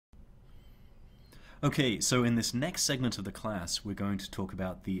Okay, so in this next segment of the class, we're going to talk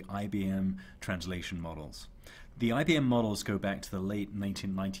about the IBM translation models. The IBM models go back to the late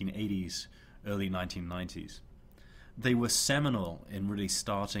 1980s, early 1990s. They were seminal in really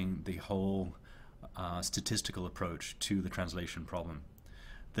starting the whole statistical approach to the translation problem.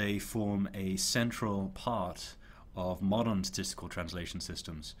 They form a central part of modern statistical translation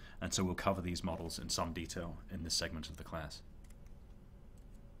systems, and so we'll cover these models in some detail in this segment of the class.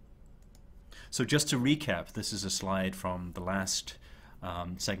 So just to recap, this is a slide from the last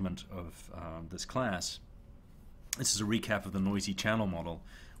segment of this class. This is a recap of the noisy channel model,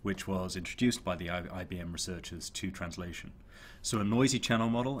 which was introduced by the IBM researchers to translation. So a noisy channel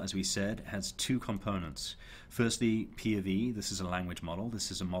model, as we said, has two components. Firstly, P of E. This is a language model. This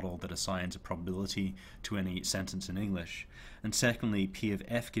is a model that assigns a probability to any sentence in English. And secondly, P of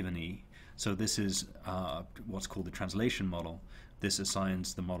F given E. So this is what's called the translation model. This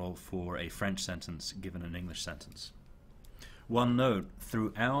assigns the model for a French sentence given an English sentence. One note,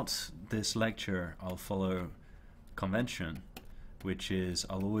 throughout this lecture I'll follow convention, which is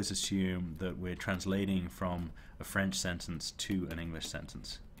I'll always assume that we're translating from a French sentence to an English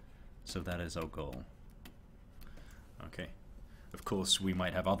sentence. So that is our goal. Okay. Of course, we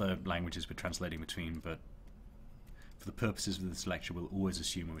might have other languages we're translating between, but for the purposes of this lecture, we'll always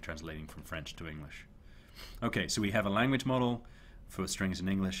assume we're translating from French to English. Okay, so we have a language model for strings in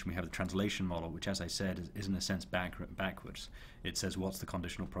English. We have the translation model, which, as I said, is in a sense backwards. It says what's the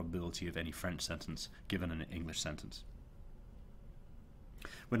conditional probability of any French sentence given an English sentence.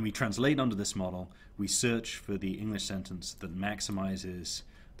 When we translate under this model, we search for the English sentence that maximizes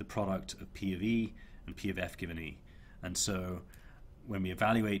the product of P of E and P of F given E. And so when we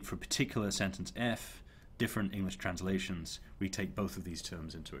evaluate for a particular sentence F, different English translations, we take both of these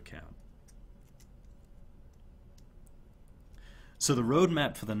terms into account. So the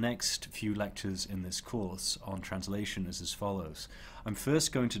roadmap for the next few lectures in this course on translation is as follows. I'm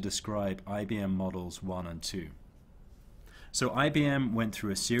first going to describe IBM models 1 and 2. So IBM went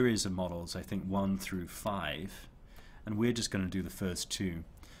through a series of models, I think 1 through 5, and we're just going to do the first two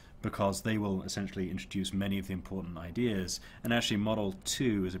because they will essentially introduce many of the important ideas, and actually model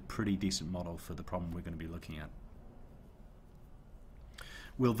 2 is a pretty decent model for the problem we're going to be looking at.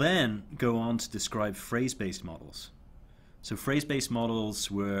 We'll then go on to describe phrase-based models. So phrase-based models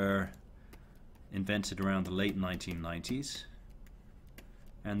were invented around the late 1990s,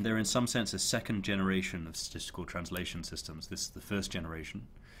 and they're in some sense a second generation of statistical translation systems. This is the first generation.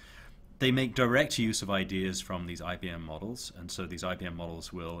 They make direct use of ideas from these IBM models, and so these IBM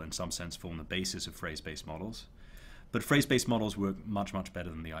models will in some sense form the basis of phrase-based models. But phrase-based models work much, much better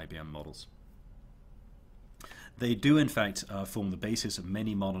than the IBM models. They do in fact form the basis of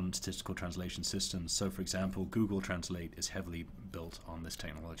many modern statistical translation systems. So for example, Google Translate is heavily built on this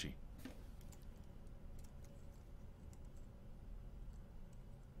technology.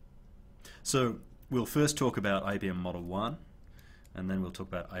 So we'll first talk about IBM Model 1, and then we'll talk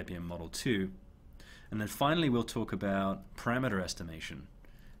about IBM Model 2, and then finally we'll talk about parameter estimation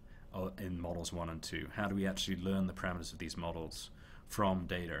in models 1 and 2. How do we actually learn the parameters of these models from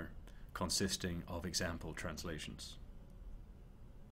data consisting of example translations?